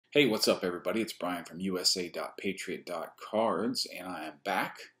Hey, what's up, everybody? It's Brian from USA.Patriot.Cards, and I am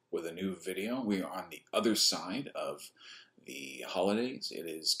back with a new video. We are on the other side of the holidays. It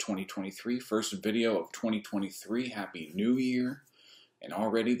is 2023, first video of 2023. Happy New Year. And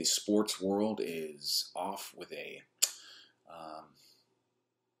already the sports world is off with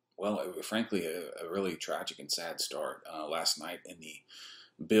frankly, a really tragic and sad start. Last night in the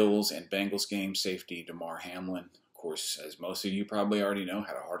Bills and Bengals game, safety Damar Hamlin, of course, as most of you probably already know,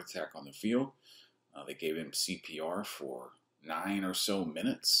 had a heart attack on the field. They gave him CPR for 9 or so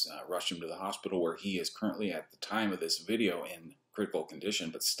minutes, rushed him to the hospital where he is currently at the time of this video in critical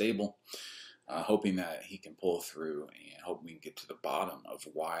condition but stable, hoping that he can pull through and hope we can get to the bottom of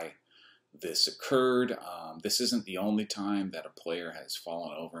why this occurred. This isn't the only time that a player has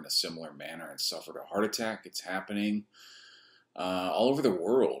fallen over in a similar manner and suffered a heart attack. It's happening all over the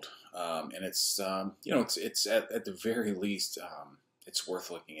world, and it's it's at the very least it's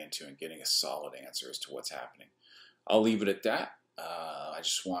worth looking into and getting a solid answer as to what's happening. I'll leave it at that. I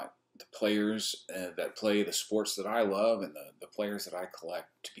just want the players that play the sports that I love and the players that I collect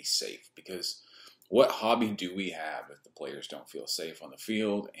to be safe, because what hobby do we have if the players don't feel safe on the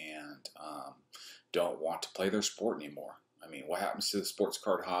field and don't want to play their sport anymore? I mean, what happens to the sports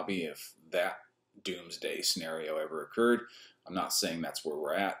card hobby if that doomsday scenario ever occurred? I'm not saying that's where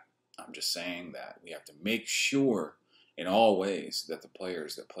we're at. I'm just saying that we have to make sure in all ways that the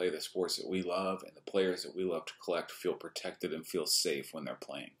players that play the sports that we love and the players that we love to collect feel protected and feel safe when they're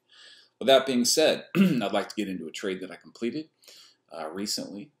playing. With that being said, I'd like to get into a trade that I completed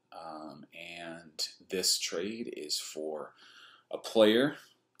recently. And this trade is for a player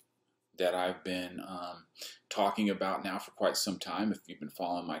that I've been talking about now for quite some time. If you've been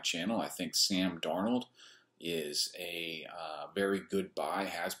following my channel, I think Sam Darnold is a very good buy,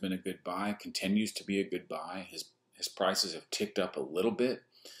 has been a good buy, continues to be a good buy. His prices have ticked up a little bit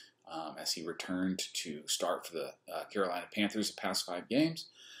as he returned to start for the Carolina Panthers the past 5 games.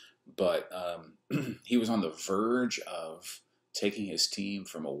 But he was on the verge of taking his team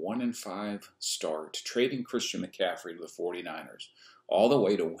from a 1-5 start, trading Christian McCaffrey to the 49ers, all the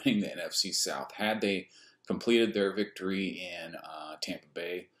way to winning the NFC South. Had they completed their victory in Tampa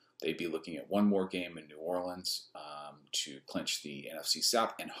Bay, they'd be looking at one more game in New Orleans to clinch the NFC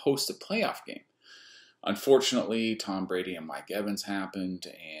South and host a playoff game. Unfortunately, Tom Brady and Mike Evans happened,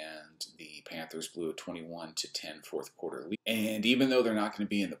 and the Panthers blew a 21-10 fourth quarter lead. And even though they're not going to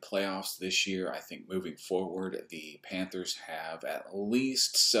be in the playoffs this year, I think moving forward, the Panthers have at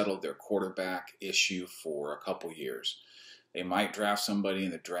least settled their quarterback issue for a couple years. They might draft somebody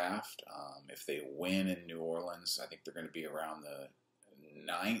in the draft. If they win in New Orleans, I think they're going to be around the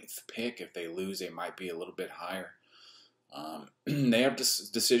 9th pick. If they lose, they might be a little bit higher. They have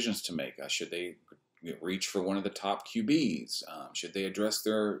decisions to make. Should they reach for one of the top QBs? Should they address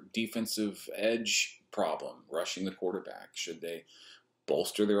their defensive edge problem, rushing the quarterback? Should they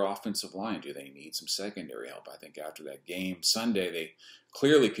bolster their offensive line? Do they need some secondary help? I think after that game Sunday, they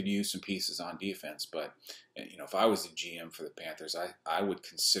clearly could use some pieces on defense. But if I was the GM for the Panthers, I would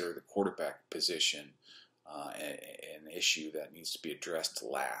consider the quarterback position an issue that needs to be addressed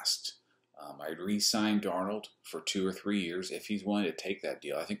last. I'd re-sign Darnold for 2 or 3 years if he's willing to take that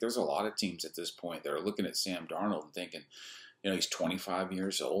deal. I think there's a lot of teams at this point that are looking at Sam Darnold and thinking, he's 25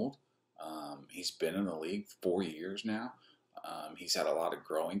 years old. He's been in the league 4 years now. He's had a lot of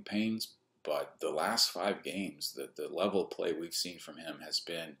growing pains, but the last 5 games, the level of play we've seen from him has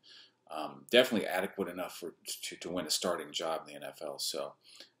been definitely adequate enough to win a starting job in the NFL. So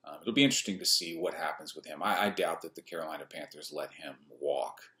it'll be interesting to see what happens with him. I doubt that the Carolina Panthers let him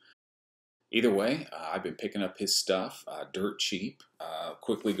walk. Either way, I've been picking up his stuff dirt cheap.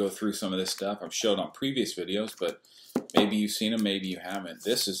 Quickly go through some of this stuff I've showed on previous videos, but maybe you've seen them, maybe you haven't.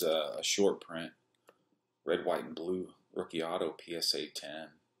 This is a short print, red, white, and blue rookie auto PSA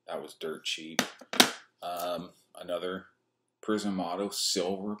 10. That was dirt cheap. Another Prism Auto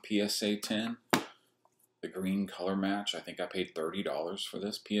silver PSA 10. The green color match, I think I paid $30 for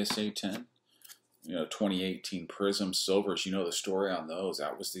this PSA 10. 2018 Prism Silvers, the story on those.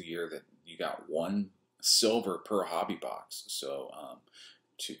 That was the year that you got 1 silver per hobby box. So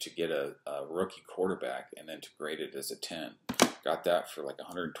to get a rookie quarterback and then to grade it as a 10, got that for like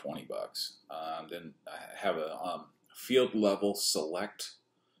 120 bucks. Then I have a field level select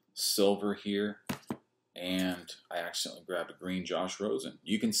silver here, and I accidentally grabbed a green Josh Rosen.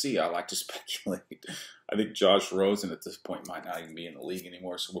 You can see I like to speculate. I think Josh Rosen at this point might not even be in the league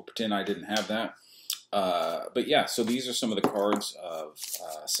anymore, so we'll pretend I didn't have that. But yeah, so these are some of the cards of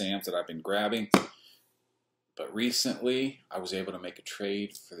Sam's that I've been grabbing. But recently, I was able to make a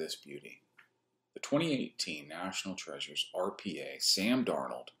trade for this beauty. The 2018 National Treasures RPA, Sam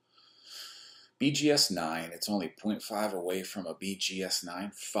Darnold, BGS 9, it's only 0.5 away from a BGS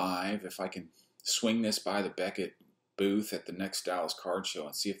 9.5. If I can swing this by the Beckett booth at the next Dallas card show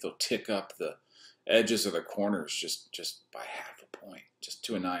and see if they'll tick up the edges of the corners just by half a point, just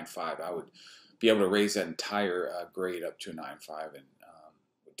to a 9.5, I would be able to raise that entire grade up to a 9.5 and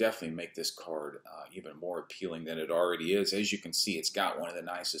would definitely make this card even more appealing than it already is. As you can see, it's got one of the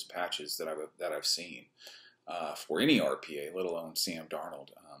nicest patches that I've seen for any RPA, let alone Sam Darnold.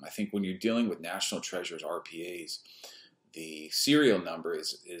 I think when you're dealing with National Treasures RPAs, the serial number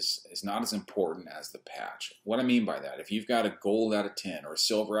is not as important as the patch. What I mean by that, if you've got a gold out of 10 or a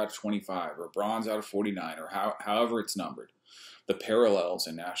silver out of 25 or a bronze out of 49 or however it's numbered, the parallels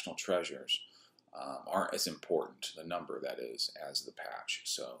in National Treasures aren't as important, the number that is, as the patch.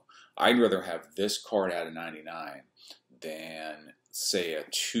 So I'd rather have this card out of 99 than, say, a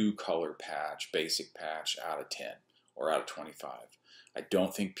 2-color patch, basic patch out of 10 or out of 25. I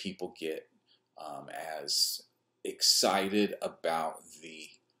don't think people get as excited about the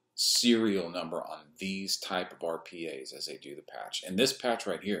serial number on these type of RPAs as they do the patch. And this patch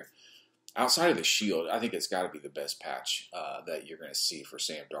right here, outside of the shield, I think it's got to be the best patch that you're going to see for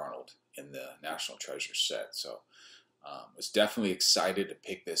Sam Darnold in the National Treasure set. So was definitely excited to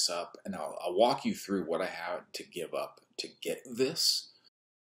pick this up, and I'll walk you through what I had to give up to get this.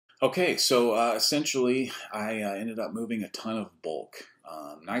 Okay, so essentially I ended up moving a ton of bulk.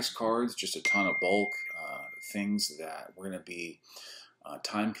 Nice cards, just a ton of bulk, things that were going to be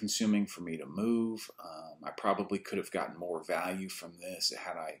time consuming for me to move. I probably could have gotten more value from this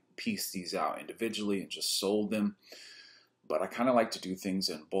had I pieced these out individually and just sold them. But I kind of like to do things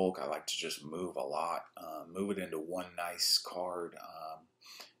in bulk. I like to just move a lot, move it into one nice card.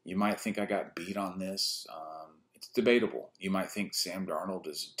 You might think I got beat on this. It's debatable. You might think Sam Darnold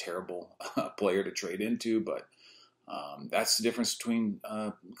is a terrible player to trade into, but that's the difference between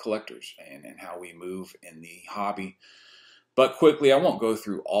collectors and how we move in the hobby. But quickly, I won't go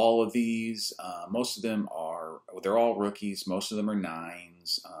through all of these. Most of them they're all rookies. Most of them are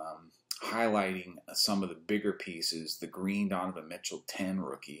 9s. Highlighting some of the bigger pieces, the green Donovan Mitchell 10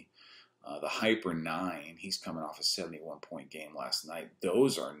 rookie, the Hyper 9, he's coming off a 71-point game last night.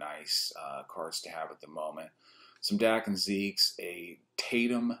 Those are nice cards to have at the moment. Some Dak and Zeke's, a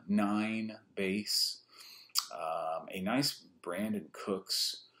Tatum 9 base, a nice Brandon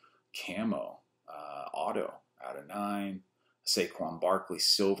Cooks camo auto out of 9, Saquon Barkley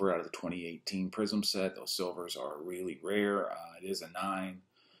silver out of the 2018 Prism set. Those silvers are really rare. It is a 9.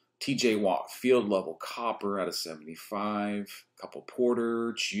 TJ Watt field level copper out of 75, a couple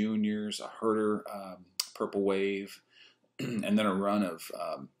Porter Juniors, a Herter purple wave, and then a run of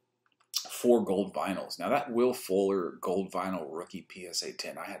 4 gold vinyls. Now that Will Fuller gold vinyl rookie PSA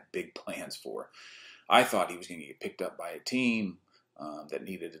 10, I had big plans for. I thought he was going to get picked up by a team that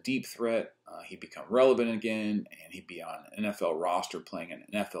needed a deep threat. He'd become relevant again, and he'd be on an NFL roster playing in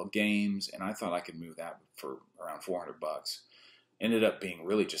NFL games, and I thought I could move that for around $400. Ended up being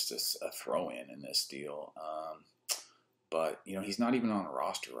really just a throw-in in this deal. But, you know, he's not even on a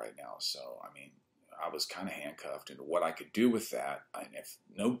roster right now. So, I mean, I was kind of handcuffed into what I could do with that. And if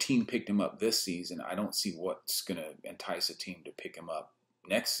no team picked him up this season, I don't see what's going to entice a team to pick him up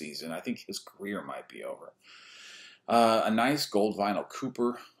next season. I think his career might be over. A nice gold vinyl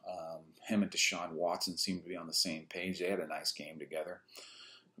Cooper. Him and Deshaun Watson seem to be on the same page. They had a nice game together.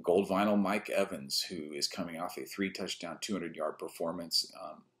 Gold vinyl Mike Evans, who is coming off a 3-touchdown, 200-yard performance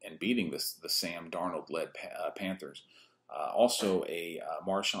and beating the Sam Darnold-led Panthers. Also a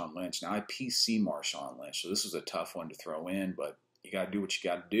Marshawn Lynch. Now I PC Marshawn Lynch, so this was a tough one to throw in, but you got to do what you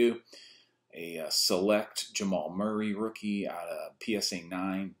got to do. A select Jamal Murray rookie out of PSA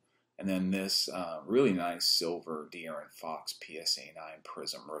 9, and then this really nice silver De'Aaron Fox PSA 9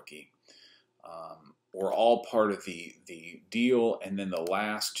 Prism rookie. Were all part of the deal, and then the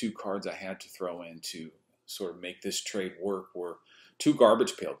last 2 cards I had to throw in to sort of make this trade work were 2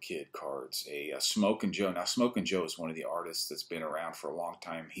 Garbage Pail Kid cards, a Smoke and Joe. Now, Smoke and Joe is one of the artists that's been around for a long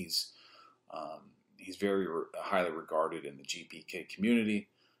time. He's very highly regarded in the GPK community,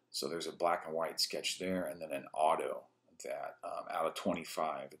 so there's a black and white sketch there, and then an auto that out of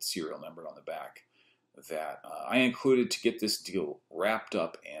 25, it's serial numbered on the back, that I included to get this deal wrapped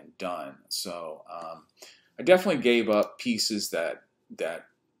up and done. So I definitely gave up pieces that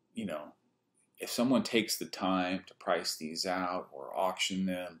you know, if someone takes the time to price these out or auction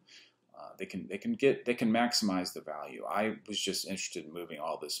them, they can maximize the value. I was just interested in moving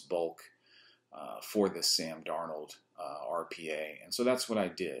all this bulk for this Sam Darnold RPA, and so that's what I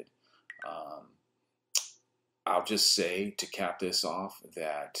did. I'll just say to cap this off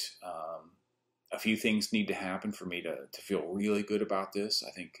that a few things need to happen for me to feel really good about this.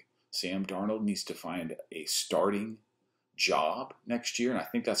 I think Sam Darnold needs to find a starting job next year, and I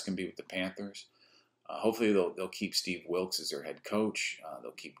think that's going to be with the Panthers. Hopefully they'll keep Steve Wilks as their head coach.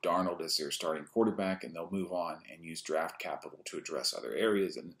 They'll keep Darnold as their starting quarterback, and they'll move on and use draft capital to address other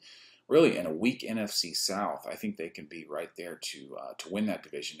areas. And really, in a weak NFC South, I think they can be right there to win that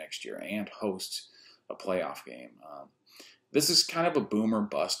division next year and host a playoff game. This is kind of a boomer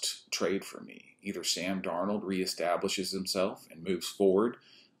bust trade for me. Either Sam Darnold reestablishes himself and moves forward,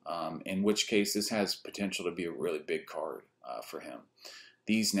 in which case this has potential to be a really big card for him.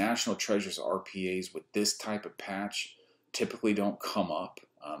 These National Treasures RPAs with this type of patch typically don't come up.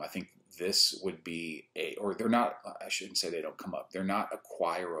 I think this would be or they're not, I shouldn't say they don't come up. They're not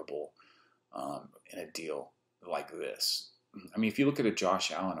acquirable in a deal like this. I mean, if you look at a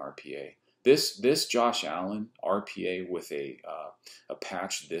Josh Allen RPA, this Josh Allen RPA with a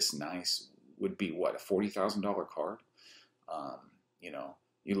patch this nice would be what, a $40,000 card? You know,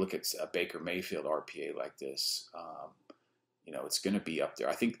 you look at a Baker Mayfield RPA like this. You know, it's going to be up there.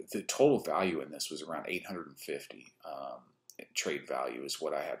 I think the total value in this was around $850. Trade value is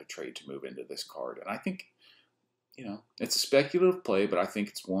what I had to trade to move into this card. And I think, you know, it's a speculative play, but I think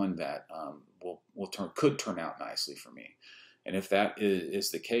it's one that could turn out nicely for me. And if that is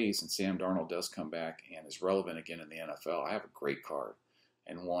the case, and Sam Darnold does come back and is relevant again in the NFL, I have a great card,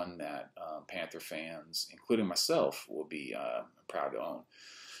 and one that Panther fans, including myself, will be proud to own.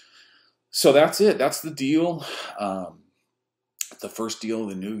 So that's it. That's the deal. The first deal of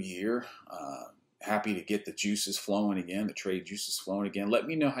the new year. Happy to get the juices flowing again, the trade juices flowing again. Let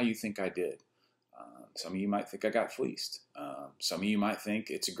me know how you think I did. Some of you might think I got fleeced. Some of you might think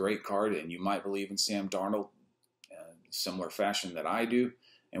it's a great card and you might believe in Sam Darnold in similar fashion that I do,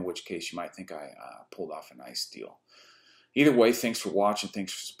 in which case you might think I pulled off a nice deal. Either way, thanks for watching.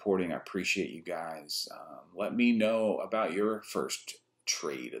 Thanks for supporting. I appreciate you guys. Let me know about your first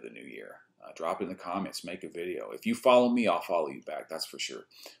trade of the new year. Drop it in the comments. Make a video. If you follow me, I'll follow you back. That's for sure.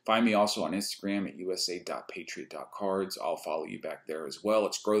 Find me also on Instagram at usa.patriot.cards. I'll follow you back there as well.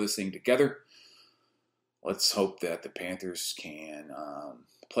 Let's grow this thing together. Let's hope that the Panthers can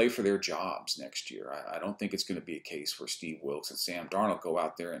play for their jobs next year. I don't think it's going to be a case where Steve Wilks and Sam Darnold go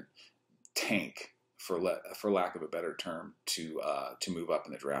out there and tank, for lack of a better term, to move up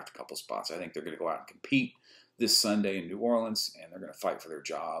in the draft a couple spots. I think they're going to go out and compete this Sunday in New Orleans, and they're going to fight for their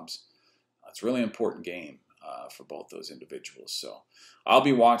jobs. It's a really important game for both those individuals. So I'll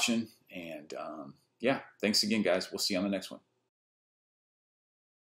be watching, and yeah, thanks again, guys. We'll see you on the next one.